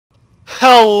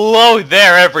Hello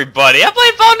there, everybody. I'm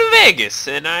playing Fallout New Vegas,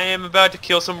 and I am about to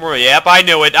kill some more. Yep, I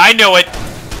knew it. I knew it.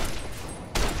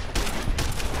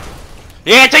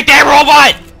 Yeah, take that,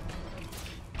 robot!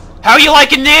 How are you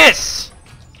liking this?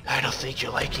 I don't think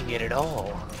you're liking it at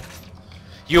all.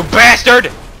 You bastard!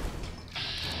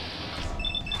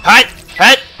 Hut!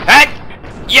 Hut! Hut!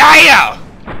 Yeah!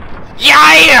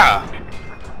 Yeah!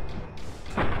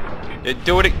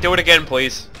 Do it again,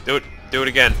 please. Do it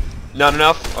again. Not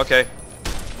enough? Okay.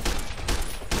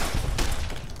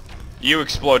 You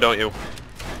explode, don't you?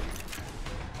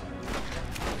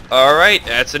 Alright,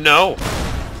 that's a no.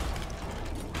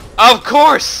 Of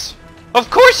course!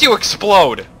 Of course you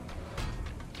explode!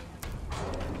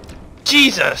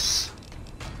 Jesus!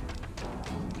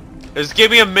 Just give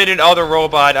me a minute, other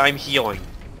robot, I'm healing.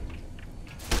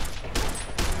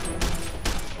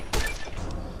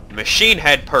 Machine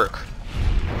head perk.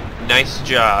 Nice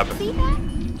job.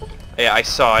 Yeah, I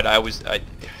saw it.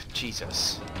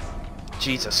 Jesus.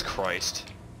 Jesus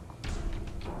Christ.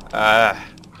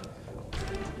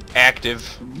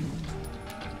 Active.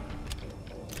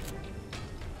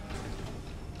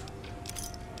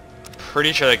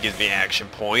 Pretty sure that gives me action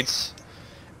points.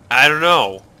 I don't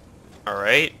know.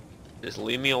 Alright? Just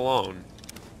leave me alone.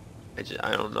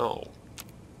 I don't know.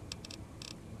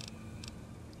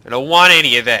 I don't want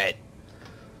any of that.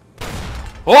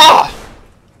 Whoa!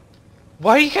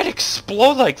 Why do you gotta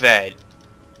explode like that?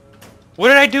 What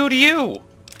did I do to you?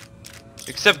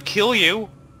 Except kill you.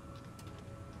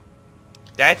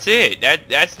 That's it.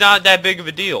 That's not that big of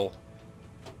a deal.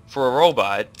 For a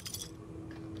robot.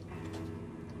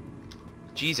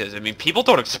 Jesus, I mean, people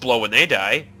don't explode when they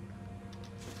die.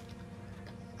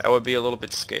 That would be a little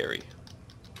bit scary.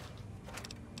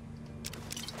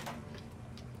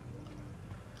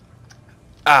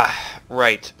 Ah,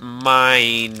 right.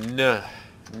 Mine.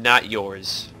 Not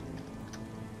yours.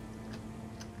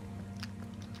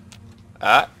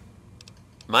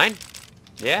 Mine?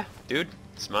 Yeah, dude.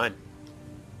 It's mine.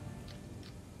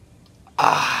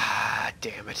 Ah,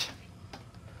 damn it.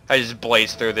 I just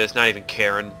blazed through this, not even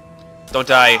caring. Don't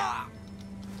die.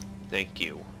 Thank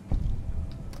you.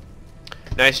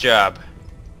 Nice job.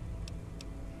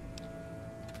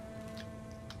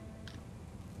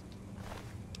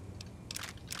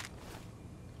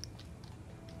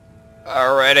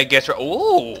 Alright, I guess we're...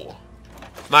 Ooh!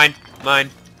 Mine. Mine.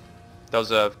 That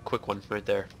was a quick one right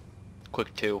there.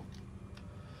 Quick two.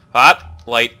 Hop!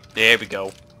 Light. There we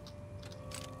go.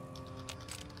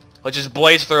 Let's just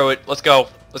blaze through it. Let's go.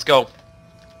 Let's go.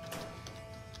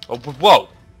 Oh, whoa!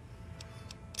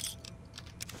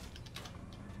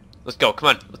 Let's go. Come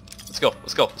on. Let's go.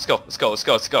 Let's go. Let's go. Let's go. Let's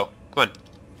go. Let's go. Come on.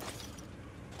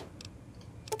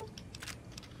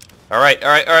 Alright,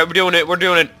 alright, alright. We're doing it. We're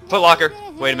doing it. Foot locker.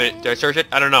 Wait a minute. Did I search it?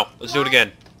 I don't know. Let's do it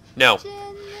again. No.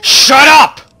 Shut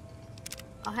up!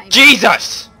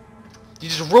 Jesus! You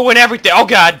just ruin everything. Oh,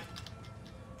 God.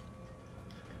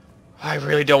 I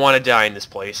really don't want to die in this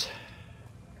place.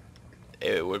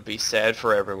 It would be sad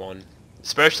for everyone.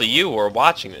 Especially you who are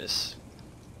watching this.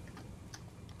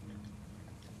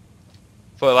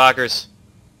 Foot lockers.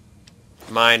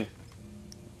 Mine.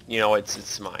 You know,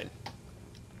 it's mine.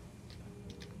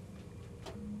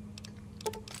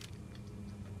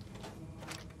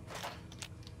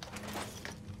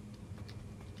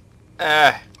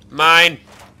 Mine.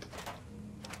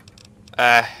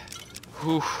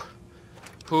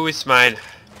 Who is mine?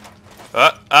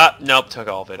 Nope, took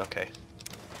all of it, okay.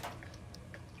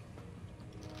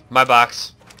 My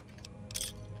box.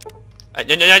 No,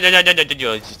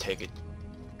 just take it.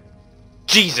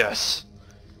 Jesus!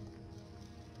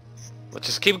 Let's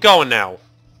just keep going now.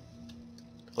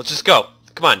 Let's just go.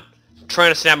 Come on. I'm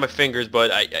trying to snap my fingers,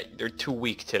 but they're too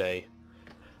weak today.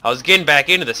 I was getting back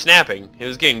into the snapping. It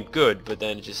was getting good, but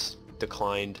then it just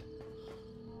declined.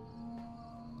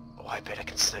 Oh, I bet I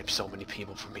can snipe so many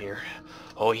people from here.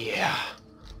 Oh, yeah.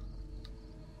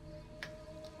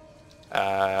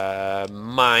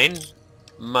 Mine.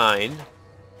 Mine.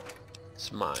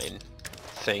 It's mine.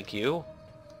 Thank you.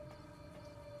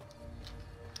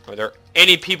 Are there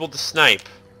any people to snipe?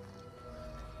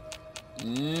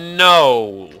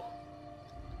 No.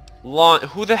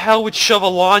 Who the hell would shove a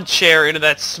lawn chair into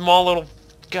that small little...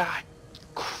 God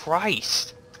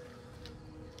Christ.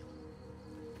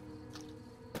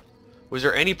 Was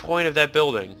there any point of that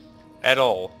building? At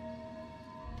all?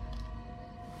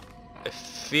 I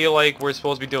feel like we're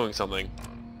supposed to be doing something.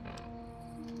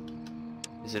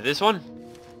 Is it this one?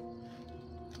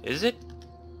 Is it?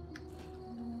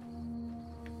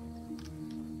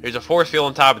 There's a force field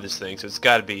on top of this thing, so it's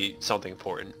gotta be something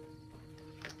important.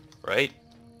 Right?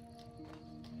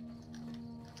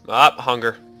 Ah,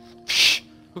 hunger. Psh,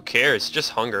 Who cares?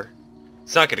 Just hunger.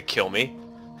 It's not gonna kill me.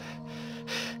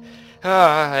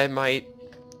 Ah, it might.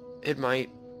 It might.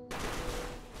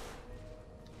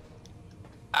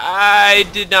 I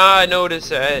did not notice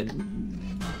that.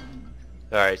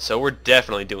 Alright, so we're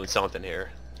definitely doing something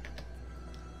here.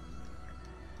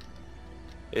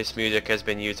 This music has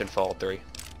been used in Fallout 3.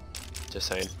 Just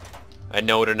saying. I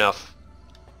know it enough.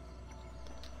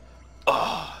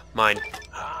 Oh, mine.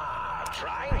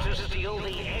 Trying to steal the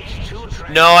H2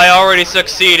 train. No, I already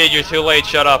succeeded. You're too late.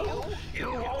 Shut up.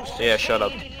 Yeah, shut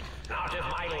up.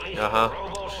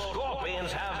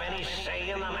 Robo-scorpions have any say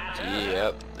in the matter?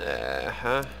 Yep.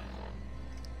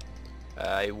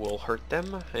 I will hurt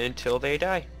them until they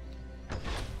die.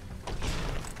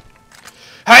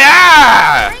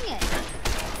 Hiya! Bring it.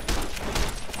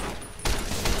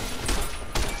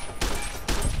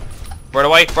 Run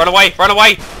away! Run away! Run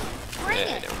away! Bring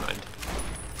it. Never mind.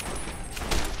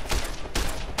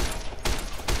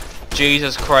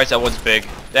 Jesus Christ, that one's big.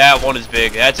 That one is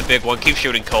big. That's a big one. Keep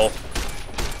shooting, Cole.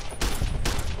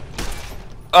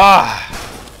 Ah!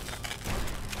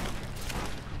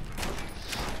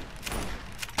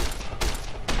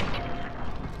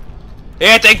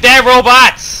 Yeah, take that,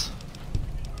 robots!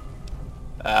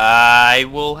 I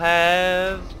will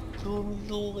have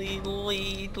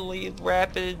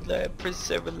rapid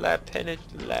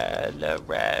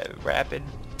rapid.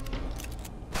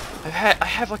 I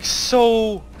have like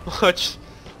so much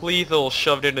lethal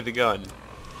shoved into the gun.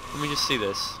 Let me just see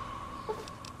this.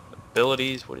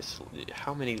 Abilities, what is,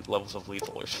 how many levels of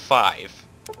lethal? There's 5.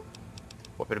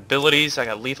 Weapon abilities, I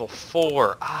got lethal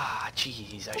 4. Ah,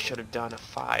 jeez, I should have done a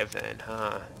 5 then,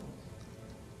 huh?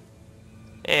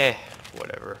 Eh,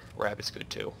 whatever. Rapid's good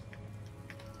too.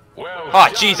 Well, Ah,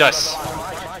 Jesus!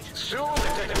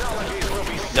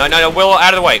 No, no, no, Will,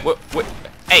 out of the way.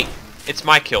 Hey, it's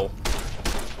my kill.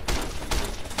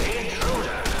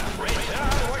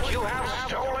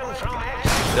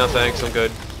 No thanks, I'm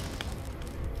good.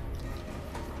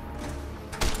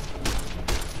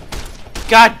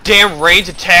 Goddamn range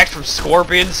attacks from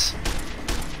scorpions!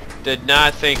 Did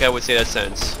not think I would say that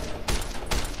sentence.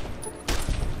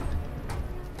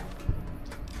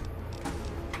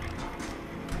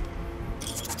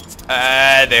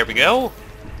 There we go.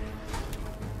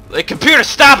 The computer,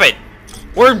 stop it!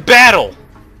 We're in battle!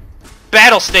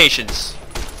 Battle stations!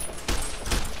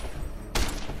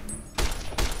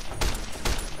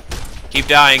 Keep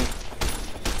dying.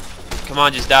 Come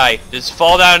on, just die. Just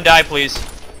fall down and die, please.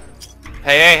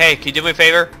 Hey, hey, hey, can you do me a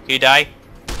favor? Can you die?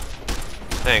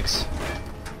 Thanks.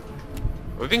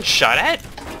 Are we being shot at?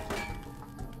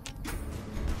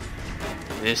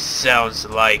 This sounds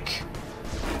like...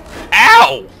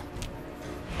 Ow!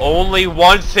 Only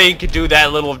one thing can do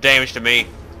that little damage to me.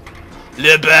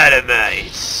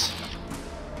 Lobotomites.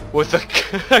 With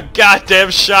a goddamn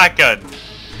shotgun.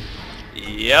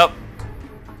 Yep.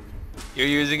 You're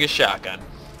using a shotgun.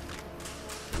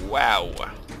 Wow.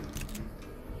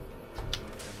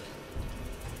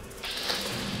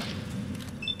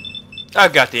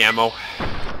 I've got the ammo.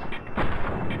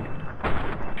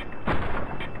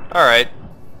 Alright.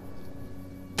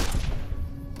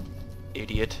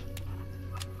 Idiot.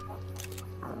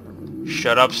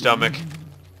 Shut up, stomach.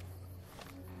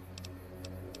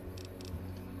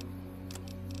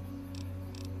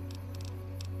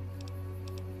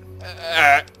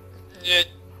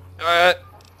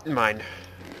 Mine.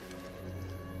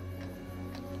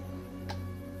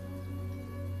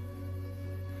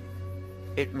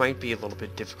 It might be a little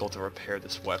bit difficult to repair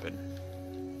this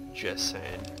weapon. Just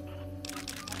saying.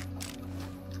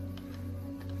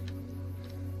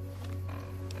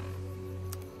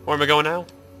 Where am I going now?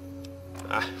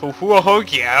 Whoa,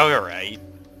 yeah, alright.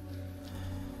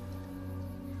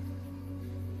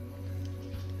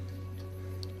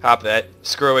 Hop that.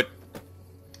 Screw it.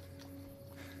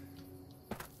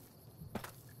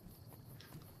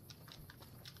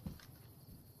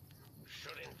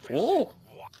 Whoa.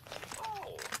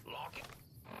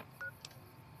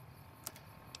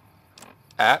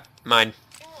 Ah, mine.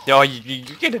 No,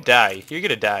 you're gonna die. You're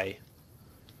gonna die.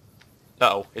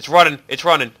 Uh-oh. It's running. It's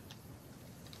running.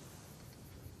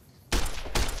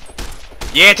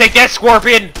 Yeah, take that,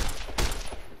 Scorpion!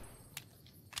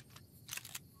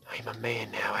 I'm a man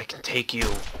now. I can take you.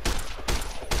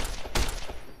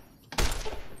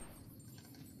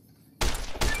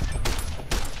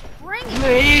 Bring it.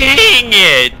 Bring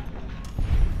it!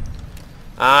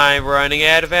 I'm running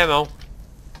out of ammo.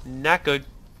 Not good.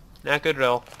 Not good at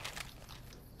all.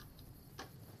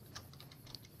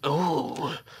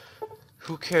 Ooh.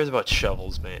 Who cares about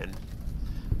shovels, man?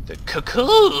 The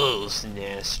cuckoo's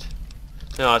nest.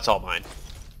 No, it's all mine.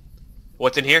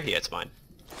 What's in here? Yeah, it's mine.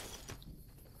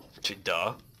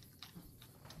 Duh.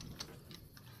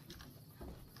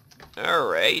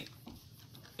 Alright.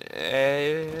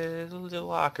 The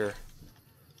locker.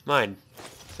 Mine.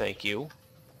 Thank you.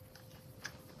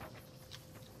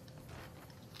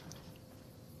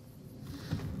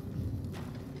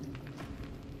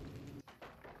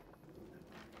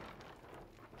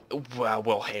 Well,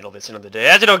 we'll handle this another day.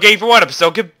 That's it, okay, for one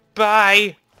episode.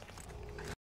 Goodbye.